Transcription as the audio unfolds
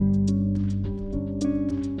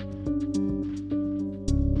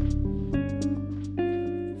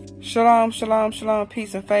Shalom, shalom, shalom,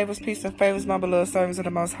 peace and favors, my beloved servants of the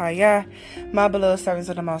Most High Yah, my beloved servants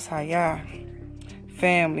of the Most High Yah.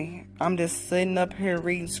 Family, I'm just sitting up here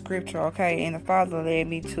reading scripture, okay, and the Father led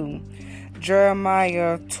me to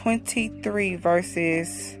Jeremiah 23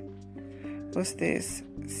 verses,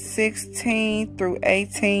 16 through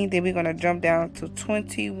 18, then we're going to jump down to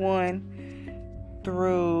 21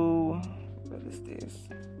 through,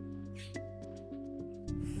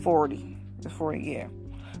 40, yeah.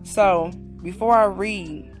 So, before I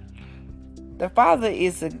read, the Father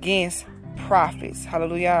is against prophets.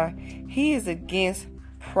 Hallelujah. He is against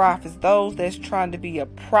prophets. Those that's trying to be a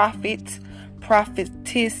prophet,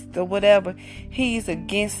 prophetess, or whatever. He's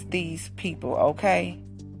against these people, okay?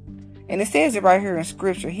 And it says it right here in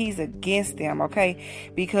scripture. He's against them, okay?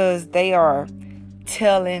 Because they are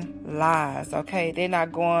telling lies, okay? They're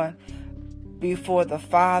not going before the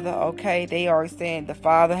Father, okay? They are saying the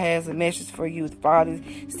Father has a message for you. The Father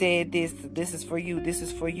said this is for you, this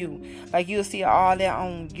is for you. Like you'll see all that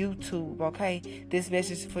on YouTube, okay? This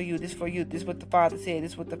message is for you, this for you, this is what the Father said,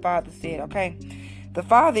 this is what the Father said, okay? The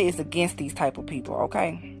Father is against these type of people,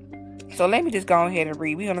 okay? So let me just go ahead and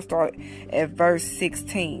read. We're going to start at verse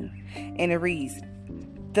 16. And it reads,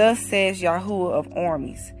 "Thus says Yahuah of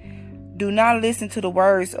armies, do not listen to the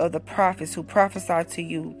words of the prophets who prophesy to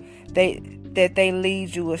you, that they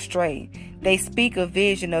lead you astray. They speak a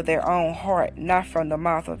vision of their own heart, not from the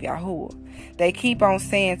mouth of Yahuah. They keep on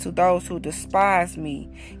saying to those who despise me,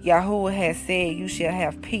 Yahuah has said you shall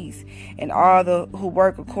have peace. And all who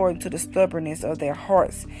work according to the stubbornness of their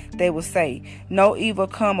hearts, they will say, no evil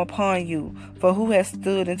come upon you. For who has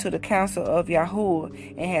stood into the counsel of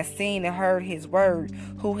Yahuah and has seen and heard his word,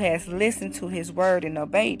 who has listened to his word and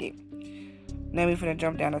obeyed it?" Now we're going to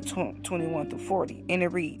jump down to 21 through 40. And it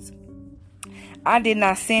reads, "I did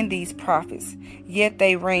not send these prophets, yet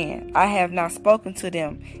they ran. I have not spoken to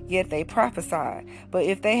them, yet they prophesied. But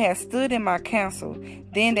if they had stood in my counsel,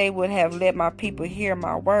 then they would have let my people hear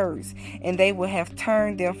my words, and they would have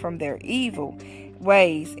turned them from their evil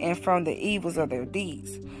ways and from the evils of their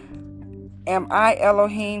deeds. Am I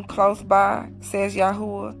Elohim close by, says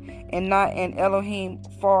Yahuah, and not an Elohim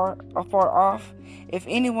far off? If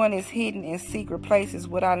anyone is hidden in secret places,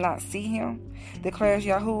 would I not see him, declares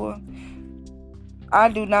Yahuah? I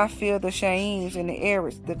do not feel the shames and the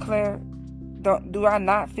errors, do I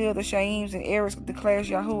not feel the shames and errors, declares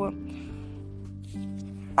Yahuah?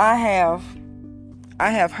 I have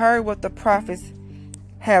heard what the prophets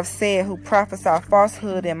have said who prophesy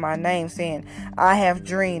falsehood in my name, saying, I have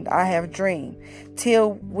dreamed.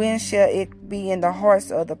 Till when shall it be in the hearts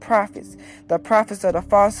of the prophets of the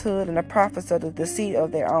falsehood and the prophets of the deceit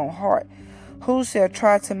of their own heart? Who shall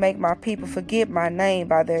try to make my people forget my name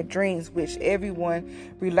by their dreams, which everyone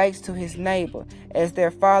relates to his neighbor, as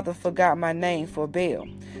their father forgot my name for Baal?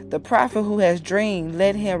 The prophet who has dreamed,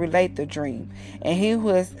 let him relate the dream. And he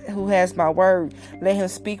who has my word, let him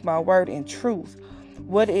speak my word in truth.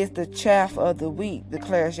 What is the chaff of the wheat,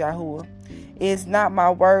 declares Yahuah? Is not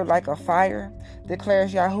my word like a fire,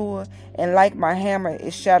 declares Yahuah, and like my hammer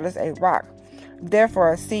it shatters a rock?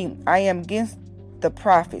 Therefore, see, I am against the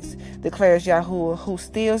prophets, declares Yahuah, who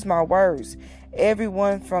steals my words,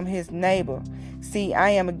 everyone from his neighbor. See, I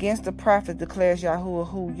am against the prophets, declares Yahuah,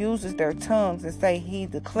 who uses their tongues and say he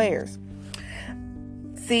declares.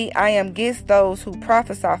 See, I am against those who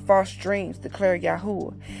prophesy false dreams, declare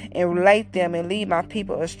Yahuah, and relate them and lead my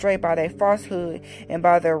people astray by their falsehood and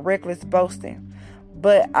by their reckless boasting.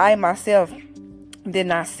 But I myself did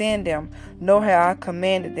not send them, nor have I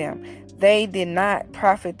commanded them. They did not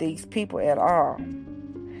profit these people at all,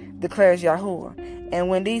 declares Yahuah. And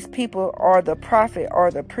when these people or the prophet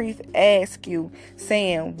or the priest ask you,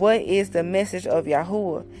 saying, what is the message of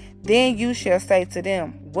Yahuah? Then you shall say to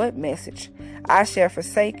them, what message? I shall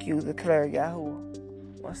forsake you, declare Yahuah.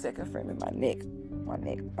 1 second, friend, my neck.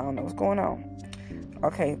 I don't know what's going on.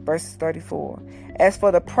 Okay, verses 34. As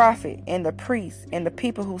for the prophet and the priest and the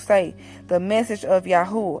people who say, the message of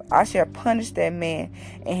Yahuah, I shall punish that man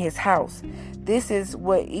and his house. This is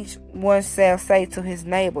what each one shall say to his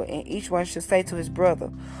neighbor, and each one shall say to his brother.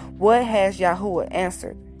 What has Yahuah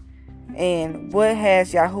answered? And what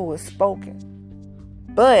has Yahuah spoken?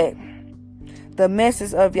 But the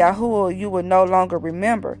message of Yahuah you will no longer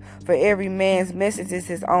remember, for every man's message is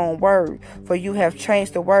his own word. For you have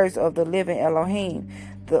changed the words of the living Elohim,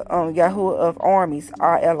 the Yahuah of armies,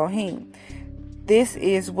 our Elohim. This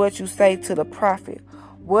is what you say to the prophet.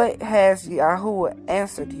 What has Yahuah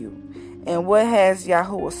answered you? And what has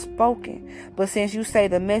Yahuah spoken? But since you say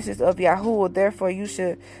the message of Yahuah, therefore you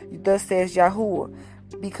should, thus says Yahuah,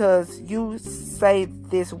 because you say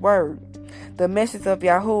this word, the message of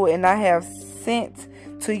Yahuah, and I have sent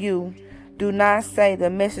to you, do not say the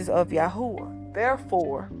message of Yahuah.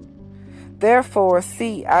 Therefore,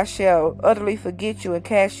 see, I shall utterly forget you and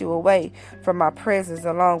cast you away from my presence,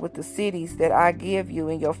 along with the cities that I give you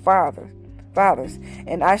and your fathers.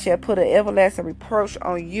 And I shall put an everlasting reproach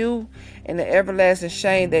on you and an everlasting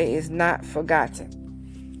shame that is not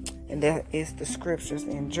forgotten. And that is the scriptures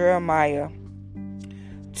in Jeremiah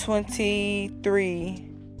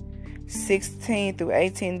 23:16 through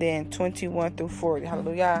 18, then 21 through 40.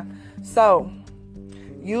 Hallelujah. So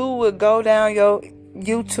you would go down your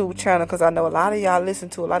YouTube channel, because I know a lot of y'all listen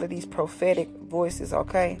to a lot of these prophetic voices.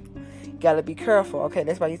 Okay, you gotta be careful. Okay,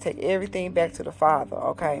 that's why you take everything back to the Father.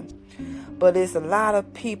 Okay, but it's a lot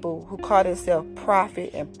of people who call themselves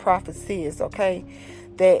prophet and prophetess. Okay,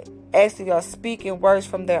 that actually are speaking words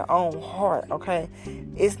from their own heart. Okay,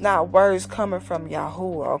 it's not words coming from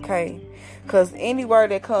Yahuah. Okay, because any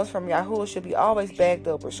word that comes from Yahuah should be always backed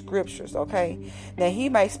up with scriptures. Okay, now he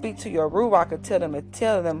might speak to your Ruach and tell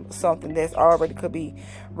them something that's already could be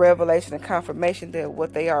revelation and confirmation that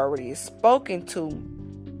what they already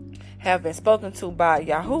have been spoken to by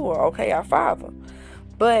Yahuah. Okay, our Father.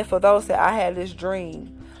 But for those that I had this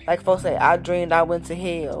dream, like folks say, I dreamed I went to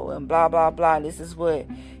hell and blah blah blah. This is what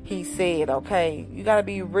he said. Okay, you gotta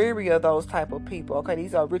be weary of those type of people. Okay,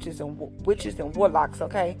 these are witches and warlocks.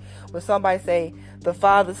 Okay, when somebody say the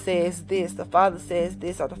Father says this, the Father says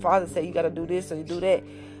this, or the Father say you gotta do this or you do that,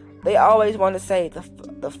 they always want to say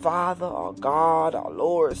the Father or God or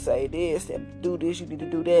Lord say this and do this. You need to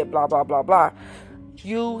do that. Blah blah blah blah.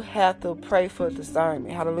 You have to pray for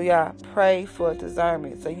discernment. Hallelujah. Pray for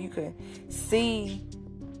discernment so you can see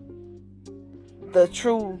the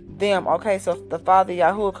true them. Okay, so the Father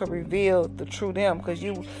Yahuah could reveal the true them, because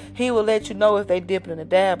he will let you know if they dipping and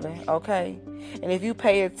dabbling. Okay, and if you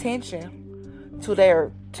pay attention to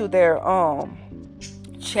their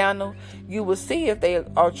channel, you will see if they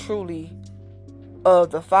are truly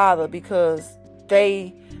of the Father, because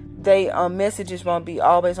they messages won't be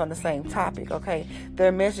always on the same topic. Okay,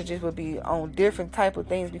 their messages will be on different type of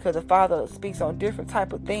things, because the Father speaks on different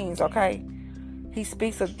type of things. Okay, he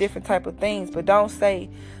speaks of different type of things, but don't say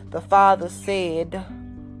the Father said,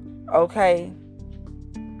 okay,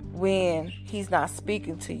 when he's not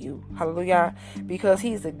speaking to you. Hallelujah. Because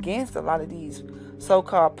he's against a lot of these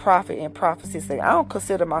so-called prophet and prophecies. I don't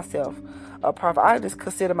consider myself a prophet. I just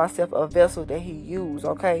consider myself a vessel that he used.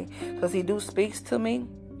 Okay, because he do speaks to me.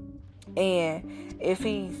 And if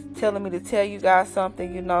he's telling me to tell you guys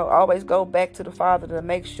something, always go back to the Father to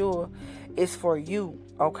make sure it's for you.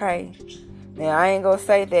 Okay. Now, I ain't going to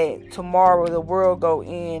say that tomorrow the world go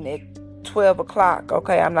in at 12 o'clock.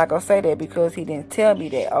 Okay. I'm not going to say that because he didn't tell me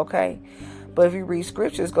that. Okay. But if you read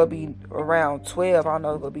scripture, it's going to be around 12. I don't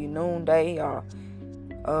know, it's going to be noonday or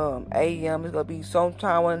a.m. It's going to be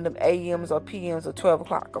sometime one of them a.m.s or p.m.s or 12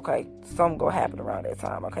 o'clock. Okay. Something going to happen around that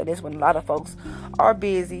time. Okay. That's when a lot of folks are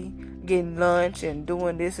busy getting lunch and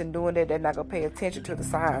doing this and doing that. They're not going to pay attention to the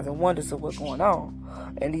signs and wonders of what's going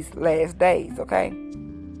on in these last days. Okay.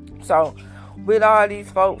 So, with all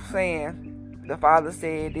these folks saying the Father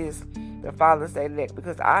said this, the Father said that,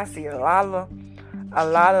 because I see a lot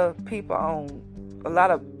of people on a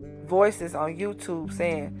lot of voices on YouTube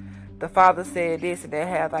saying the Father said this, and they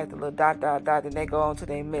have like the little ... and they go on to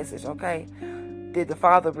their message. Okay, did the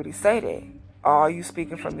Father really say that, or are you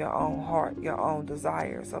speaking from your own heart, your own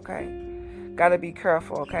desires? Okay, gotta be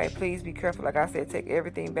careful. Okay, please be careful. Like I said, take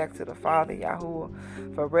everything back to the Father Yahuah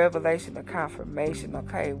for revelation and confirmation.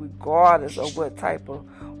 Okay, regardless of what type of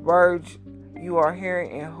words you are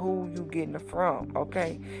hearing and who you getting it from.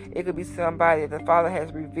 Okay, it could be somebody that the Father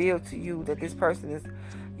has revealed to you that this person is,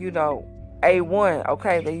 A1.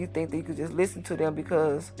 Okay, that you think that you could just listen to them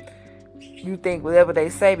because you think whatever they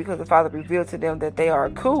say, because the Father revealed to them that they are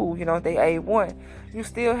cool. They A1. You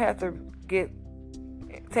still have to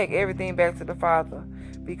take everything back to the Father,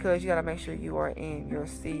 because you got to make sure you are in your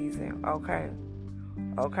season. Okay.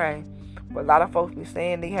 But a lot of folks be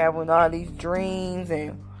saying they having all these dreams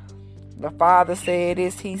and the Father said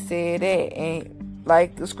this, he said that, and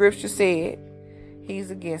like the scripture said,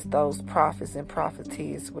 he's against those prophets and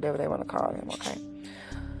prophetess, whatever they want to call them. Okay,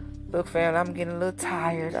 look, fam, I'm getting a little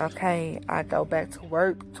tired. Okay, I go back to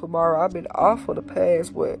work tomorrow. I've been off for the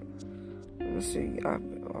past let me see, I've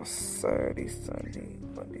been on Saturday, Sunday,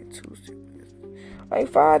 Monday, Tuesday, like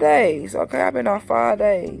 5 days. Okay, I've been off 5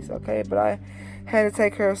 days. Okay, but I had to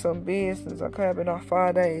take care of some business. Okay, I've been off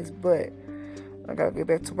 5 days, but I gotta get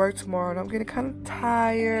back to work tomorrow, and I'm getting kind of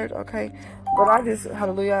tired. Okay, but I'm just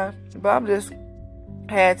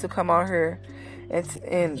had to come on here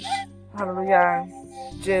and hallelujah,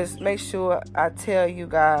 just make sure I tell you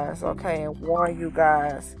guys, okay, and warn you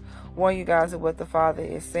guys warn you guys of what the Father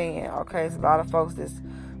is saying. Okay, it's a lot of folks that's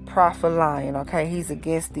prophet lying. Okay, he's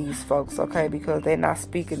against these folks. Okay, because they're not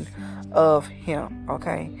speaking of him.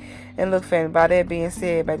 Okay, and look, family, by that being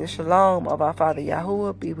said, may the shalom of our Father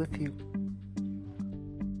Yahuah be with you.